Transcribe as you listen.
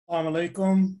Assalamu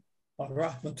alaikum wa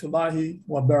rahmatullahi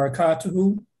wa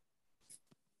barakatuhu.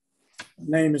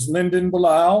 My name is Lyndon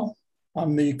Bilal.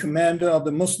 I'm the commander of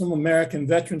the Muslim American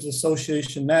Veterans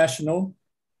Association National.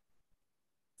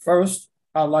 First,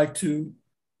 I'd like to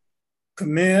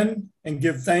commend and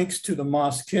give thanks to the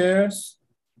Mosque,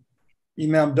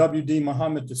 Imam W.D.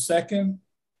 Mohammed II,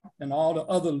 and all the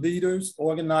other leaders,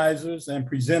 organizers, and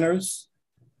presenters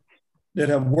that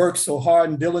have worked so hard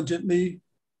and diligently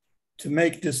to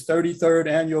make this 33rd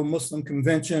Annual Muslim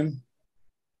Convention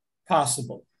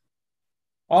possible.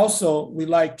 Also, we'd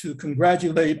like to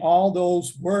congratulate all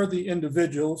those worthy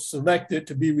individuals selected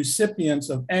to be recipients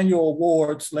of annual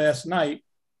awards last night,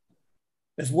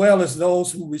 as well as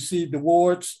those who received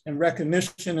awards and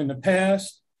recognition in the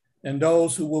past, and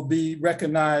those who will be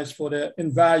recognized for their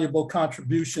invaluable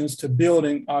contributions to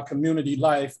building our community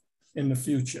life in the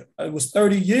future. It was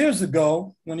 30 years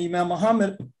ago when Imam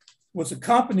Mohammed was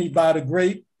accompanied by the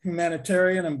great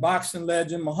humanitarian and boxing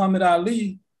legend Muhammad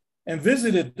Ali and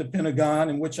visited the Pentagon,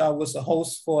 in which I was the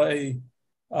host for a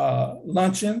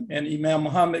luncheon, and Imam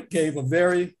Mohammed gave a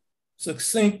very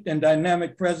succinct and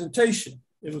dynamic presentation.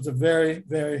 It was a very,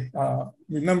 very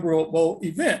memorable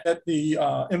event. At the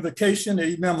invocation that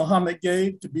Imam Mohammed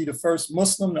gave to be the first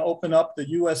Muslim to open up the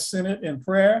US Senate in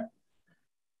prayer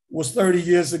was 30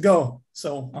 years ago.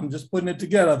 So I'm just putting it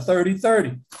together,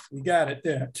 30-30. We got it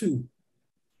there too.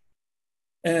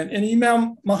 And in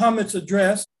Imam Muhammad's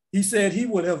address, he said he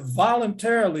would have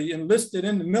voluntarily enlisted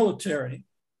in the military.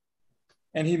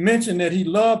 And he mentioned that he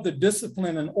loved the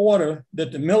discipline and order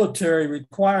that the military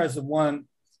requires of one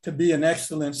to be an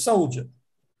excellent soldier.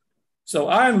 So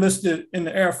I enlisted in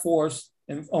the Air Force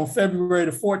on February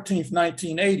the 14th,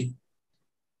 1980,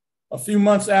 a few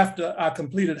months after I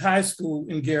completed high school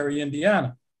in Gary,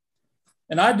 Indiana.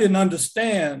 And I didn't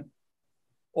understand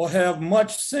or have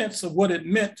much sense of what it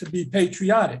meant to be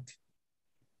patriotic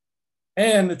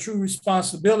and the true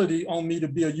responsibility on me to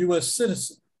be a US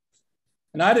citizen.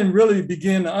 And I didn't really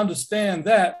begin to understand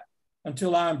that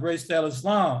until I embraced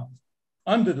al-Islam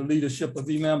under the leadership of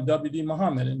Imam W.D.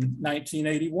 Mohammed in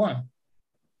 1981.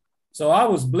 So I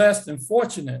was blessed and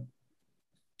fortunate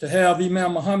to have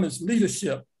Imam Muhammad's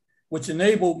leadership, which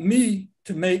enabled me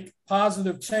to make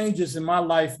positive changes in my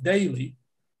life daily,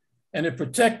 and it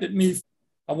protected me.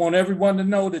 I want everyone to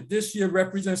know that this year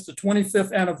represents the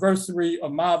 25th anniversary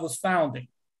of MAVA's founding.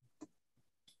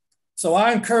 So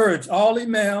I encourage all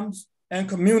imams and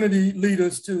community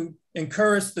leaders to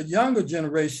encourage the younger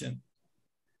generation,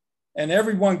 and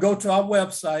everyone go to our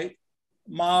website,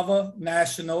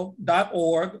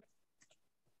 mavanational.org.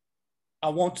 I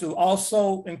want to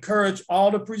also encourage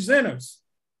all the presenters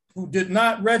who did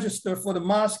not register for the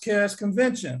Mosque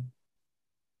Convention,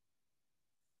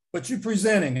 but you're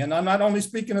presenting. And I'm not only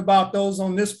speaking about those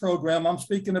on this program, I'm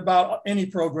speaking about any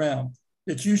program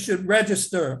that you should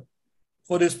register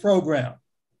for this program.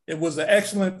 It was an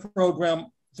excellent program,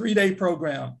 3-day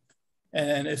program.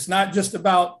 And it's not just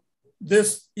about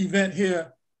this event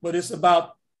here, but it's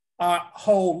about our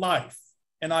whole life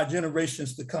and our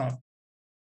generations to come.